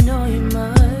even know you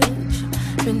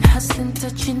much. Been hustling,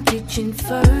 touching, reaching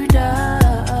further.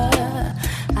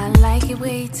 I like it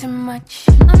way too much.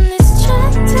 I'm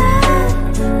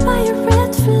distracted by your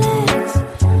red flags.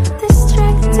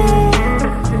 Distracted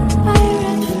by your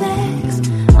red flags.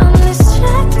 I'm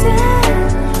distracted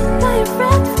by your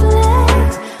red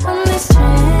flags. I'm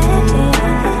distracted.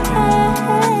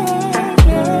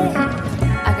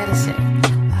 I gotta say,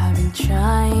 I've been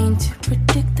trying to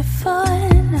predict the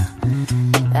fun.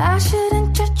 I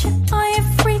shouldn't judge you on your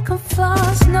frequent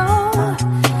flaws, no.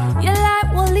 Your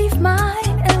light will leave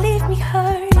mine and leave me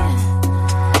hurt.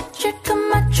 Trick of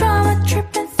my trauma,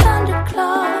 tripping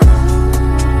thundercloud.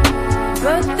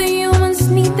 But the humans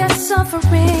need that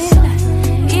suffering.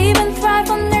 Even thrive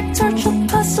on their torture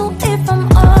puzzle if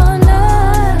I'm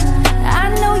honest. I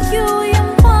know your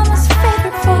mama's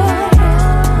favorite boy.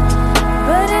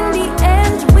 But in the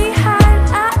end, we hide.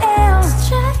 I am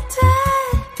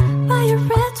distracted by your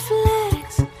red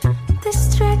flags.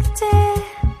 Distracted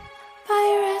by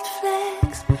your red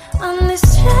flags. I'm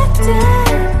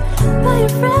distracted by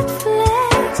your red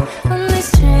flags. I'm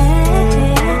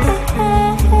distracted.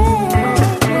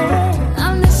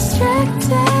 I'm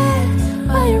distracted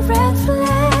by your red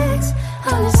flags.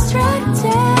 I'm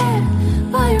distracted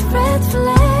by your red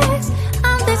flags.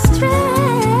 I'm distracted.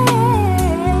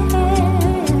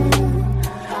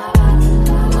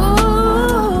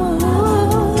 Ooh,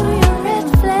 your red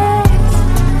flags.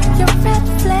 Your red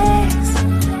flags.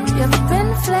 You've been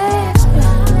flags,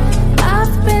 but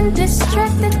I've been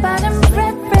distracted by them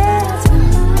red flags.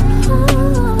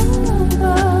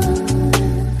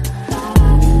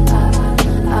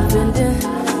 I've been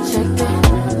distracted.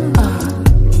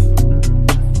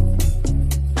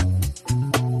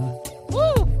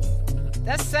 Woo!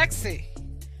 That's sexy.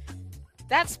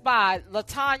 That's by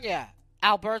Latanya,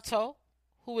 Alberto,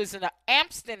 who is an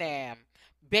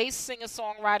Amsterdam-based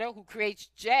singer-songwriter who creates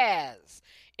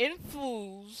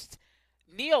jazz-infused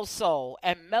neo-soul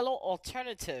and mellow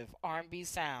alternative R&B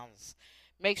sounds.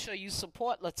 Make sure you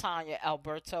support Latanya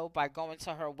Alberto by going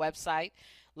to her website,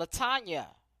 Latanya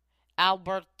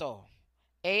Alberto,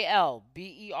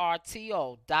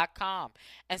 ALBERTO.com,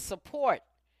 and support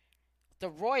the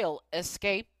Royal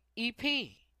Escape EP.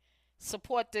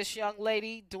 Support this young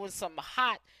lady doing some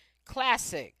hot,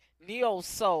 classic,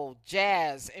 neo-soul,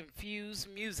 jazz-infused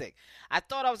music. I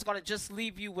thought I was going to just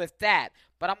leave you with that,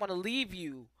 but I'm going to leave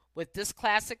you with this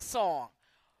classic song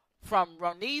from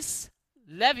Roniece,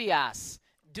 Levias,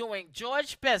 doing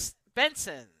George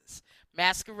Benson's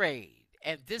Masquerade.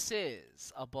 And this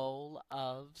is A Bowl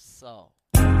of Soul.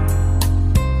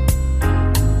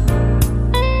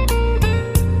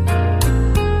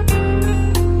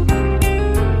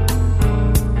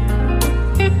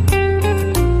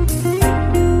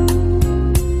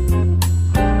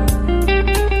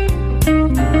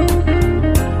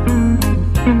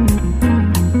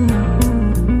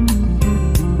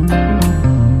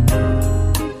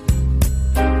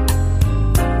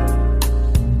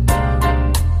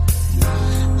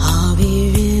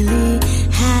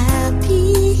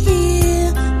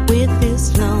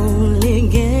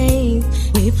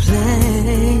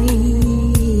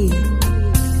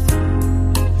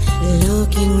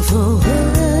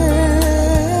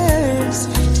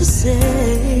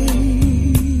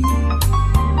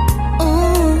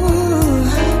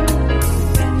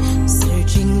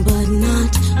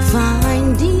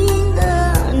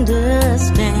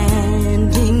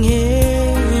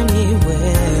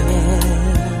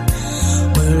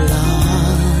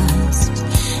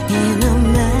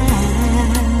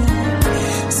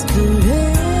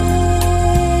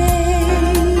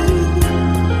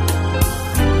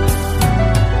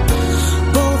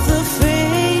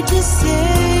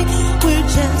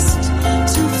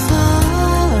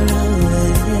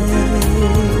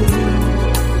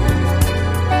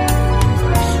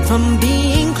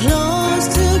 close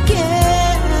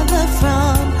together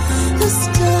from the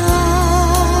start.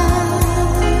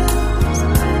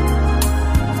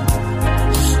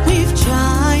 We've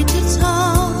tried to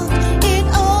talk it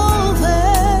over,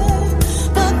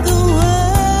 but the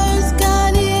words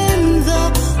got in the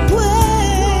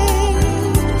way.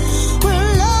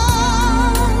 We're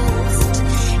lost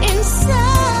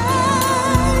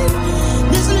inside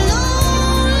this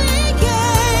lonely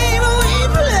game we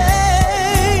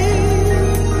play.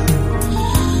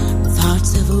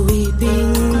 Thoughts of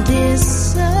weeping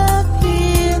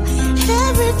disappear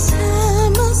every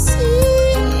time I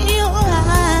see your eyes.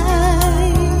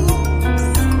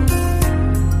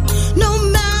 No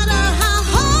matter how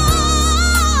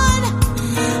hard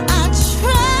I try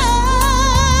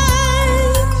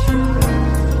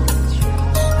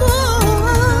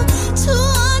to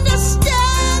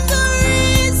understand the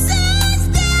reasons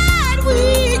that we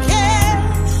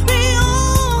carry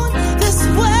on this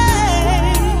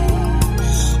way,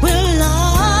 we're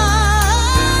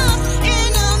lost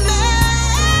in a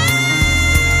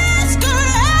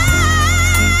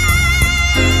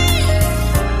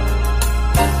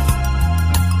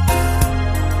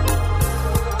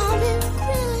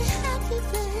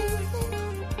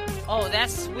Oh,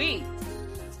 that's sweet.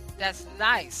 That's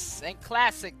nice and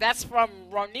classic. That's from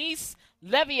Roniece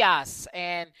Levias,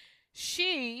 and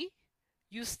she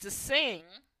used to sing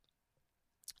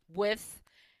with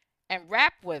and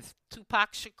rap with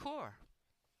Tupac Shakur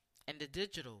and the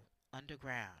Digital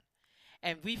Underground.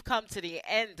 And we've come to the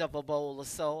end of A Bowl of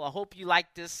Soul. I hope you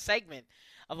like this segment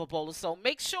of A Bowl of Soul.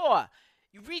 Make sure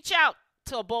you reach out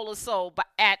to A Bowl of Soul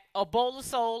at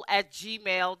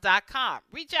abowlofsoul@gmail.com.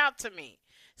 Reach out to me.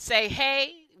 Say,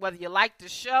 hey, whether you like the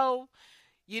show,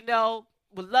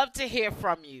 would love to hear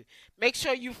from you. Make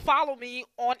sure you follow me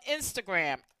on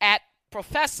Instagram at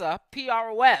Professor,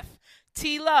 P-R-O-F,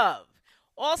 T-Love.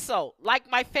 Also, like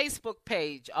my Facebook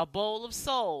page, A Bowl of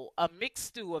Soul, a mixed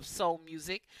stew of soul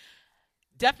music.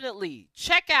 Definitely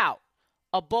check out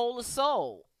A Bowl of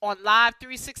Soul on Live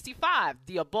 365,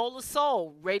 the A Bowl of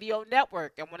Soul radio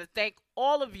network. I want to thank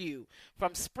all of you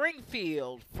from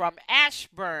Springfield, from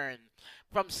Ashburn,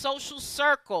 from Social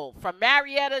Circle, from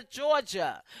Marietta,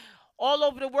 Georgia, all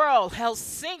over the world,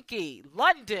 Helsinki,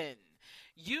 London.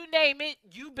 You name it,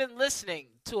 you've been listening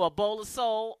to A Bowl of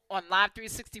Soul on Live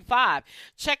 365.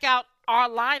 Check out our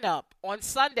lineup on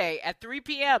Sunday at 3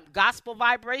 p.m., Gospel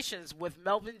Vibrations with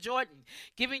Melvin Jordan,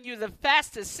 giving you the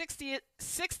fastest 60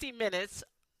 minutes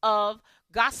of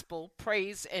gospel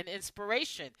praise and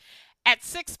inspiration. At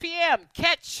 6 p.m.,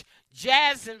 catch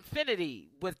Jazz Infinity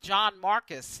with John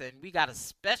Marcus, and we got a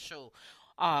special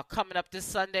coming up this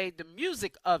Sunday, the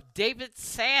music of David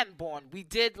Sanborn. We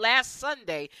did last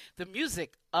Sunday the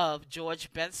music of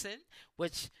George Benson,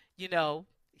 which, he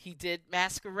did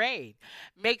Masquerade.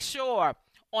 Make sure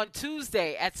on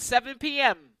Tuesday at 7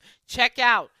 p.m., check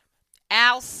out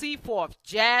Al Seaforth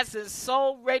Jazz and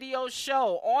Soul Radio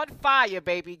Show. On fire,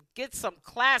 baby. Get some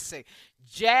classic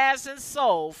jazz and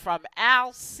soul from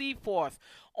Al Seaforth.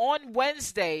 On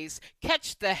Wednesdays,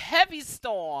 catch the Heavy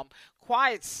Storm,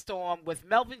 Quiet Storm with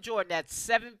Melvin Jordan at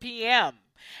 7 p.m.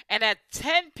 And at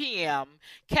 10 p.m.,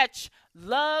 catch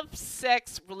Love,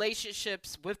 Sex,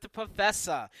 Relationships with the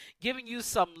Professor, giving you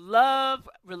some love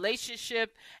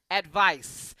relationship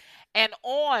advice. And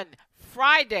on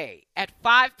Friday at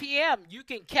 5 p.m., you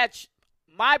can catch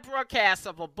my broadcast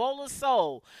of A Bowl of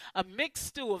Soul, a mixed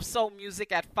stew of soul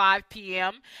music at 5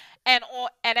 p.m. And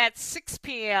at 6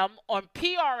 p.m. on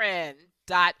PRN.FM,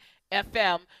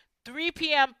 3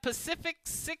 p.m. Pacific,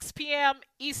 6 p.m.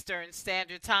 Eastern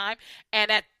Standard Time.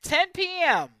 And at 10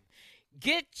 p.m.,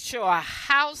 get your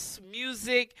house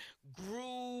music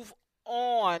groove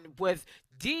on with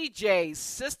DJ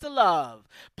Sister Love,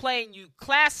 playing you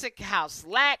classic house,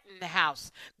 Latin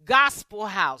house, gospel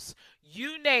house,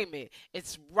 you name it.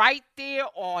 It's right there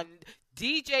on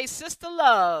DJ Sister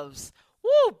Love's,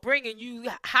 bringing you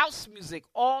house music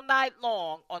all night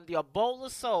long on the A Bowl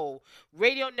of Soul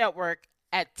radio network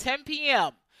at 10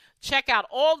 p.m. Check out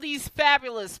all these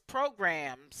fabulous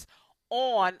programs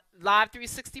on Live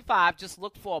 365. Just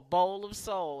look for A Bowl of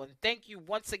Soul. And thank you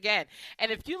once again.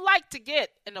 And if you like to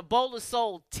get an A Bowl of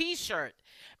Soul t-shirt,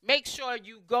 make sure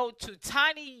you go to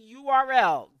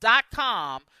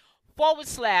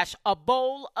tinyurl.com/A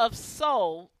Bowl of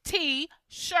Soul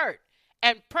t-shirt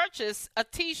and purchase a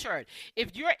t-shirt.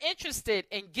 If you're interested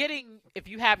in if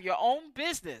you have your own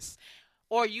business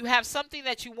or you have something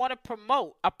that you want to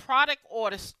promote, a product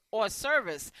or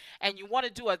service, and you want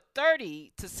to do a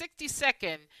 30 to 60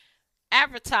 second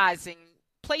advertising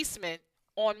placement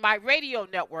on my radio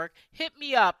network, hit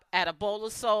me up at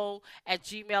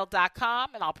abowlofsoul@gmail.com,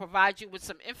 and I'll provide you with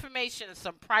some information and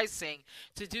some pricing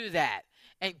to do that.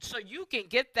 And so you can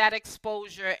get that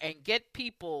exposure and get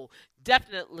people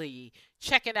definitely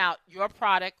checking out your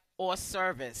product or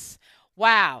service.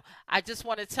 Wow. I just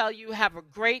want to tell you, have a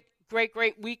great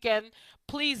weekend.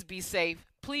 Please be safe.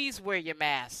 Please wear your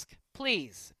mask.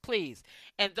 Please.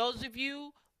 And those of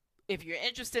you, if you're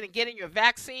interested in getting your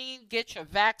vaccine, get your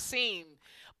vaccine.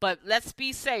 But let's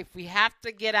be safe. We have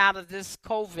to get out of this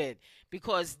COVID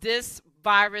because this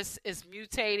virus is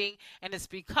mutating and it's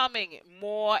becoming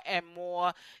more and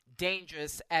more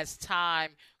dangerous as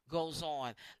time goes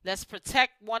on. Let's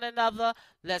protect one another.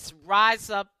 Let's rise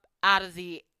up out of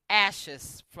the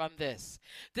ashes from this.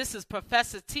 This is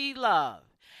Professor T. Love,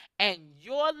 and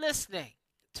you're listening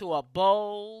to A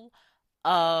Bowl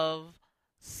of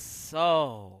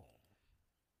Soul.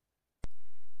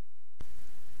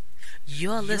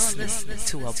 You're listening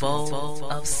to A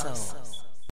Bowl of Soul.